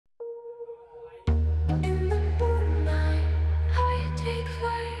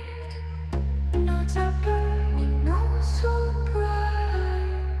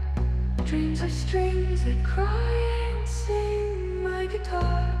strings that cry and sing my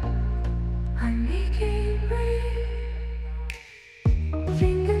guitar. I'm making breathe,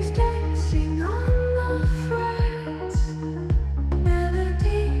 fingers dancing on the frets,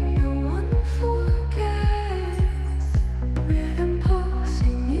 melody no one forgets, rhythm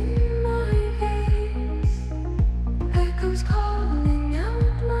pulsing in my veins, echoes calling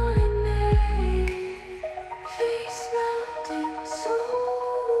out my name, face melting so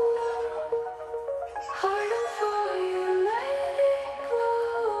low, heart on fire, let it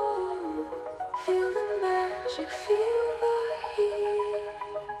glow, feel the magic, feel the heat,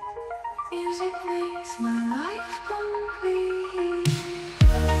 music makes my life complete.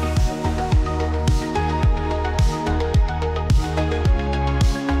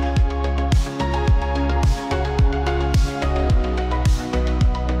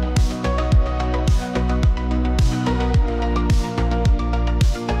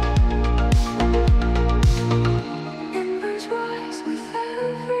 Embers rise with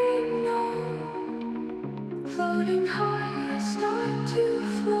every note, floating high, I start to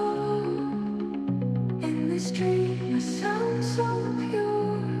flow. In this dream, a sound so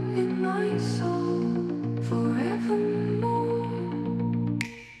pure in my soul, forevermore.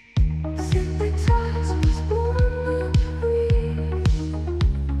 Synthesized, was born to breathe,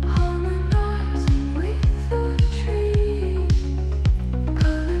 harmonizing with the tree.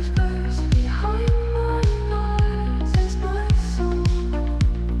 Colors burst behind my eyes as my soul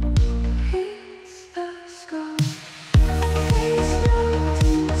hits the sky. Face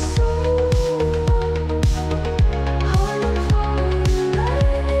melting so low, heart on fire,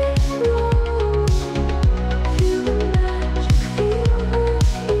 let it glow. Feel the magic, feel the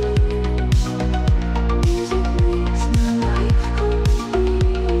heat. Music makes my life complete.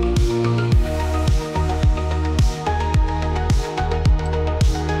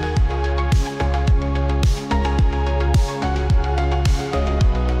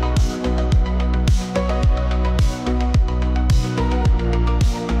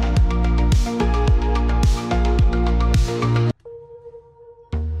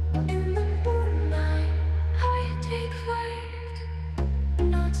 In the moonlight, I take flight.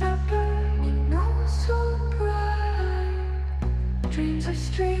 Notes are burning, oh so bright. Dreams are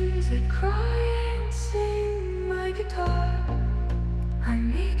strings that cry and sing my guitar. I'm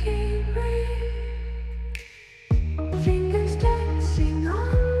making breathe, fingers dancing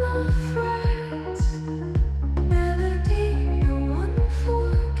on the frets, melody no one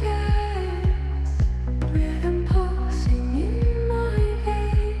forgets, rhythm pulsing in my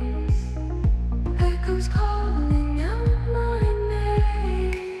veins, echoes calling out my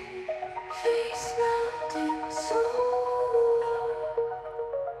name, face melting so low,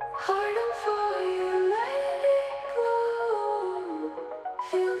 heart on fire, let it glow,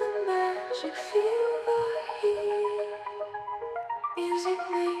 feel the magic, feel the heat, music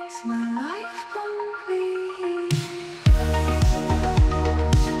makes my life complete.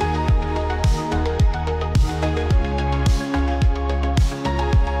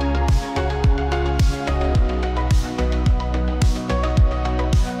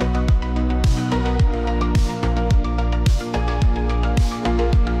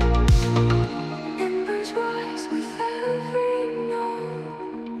 Embers rise with every note,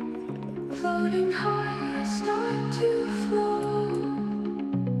 floating high, I start to flow.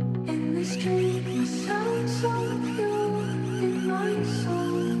 In this dream, a sound so pure in my soul,